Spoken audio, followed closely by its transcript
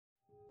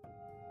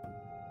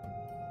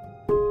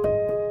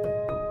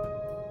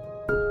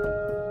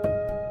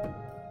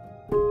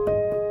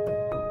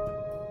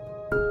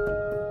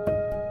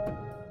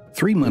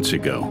3 months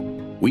ago,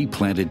 we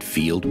planted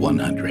Field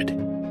 100.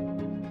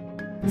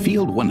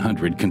 Field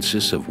 100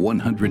 consists of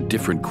 100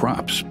 different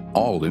crops,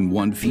 all in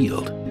one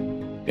field,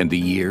 in the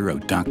year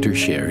of Dr.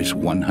 Schär's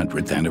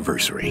 100th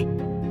anniversary.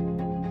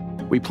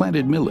 We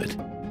planted millet,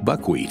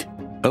 buckwheat,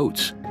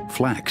 oats,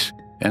 flax,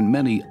 and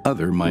many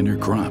other minor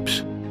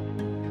crops.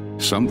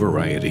 Some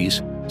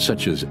varieties,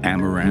 such as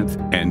amaranth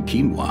and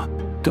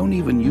quinoa, don't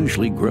even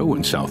usually grow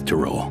in South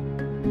Tyrol.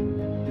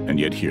 And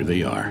yet here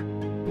they are,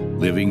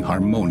 living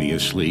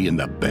harmoniously in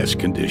the best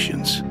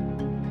conditions.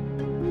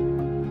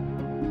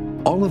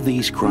 All of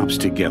these crops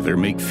together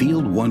make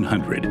Field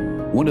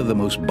 100 one of the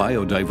most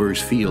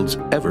biodiverse fields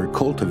ever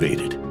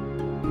cultivated.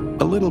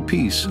 A little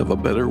piece of a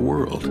better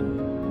world.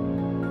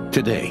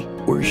 Today,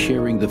 we're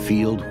sharing the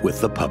field with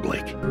the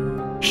public,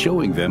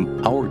 showing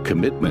them our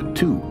commitment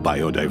to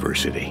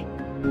biodiversity,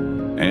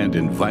 and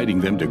inviting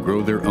them to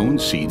grow their own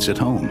seeds at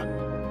home,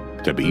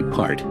 to be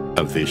part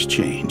of this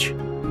change.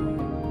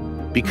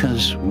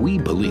 Because we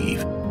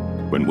believe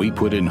when we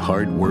put in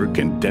hard work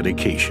and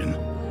dedication,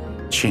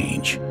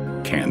 change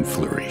can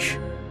flourish.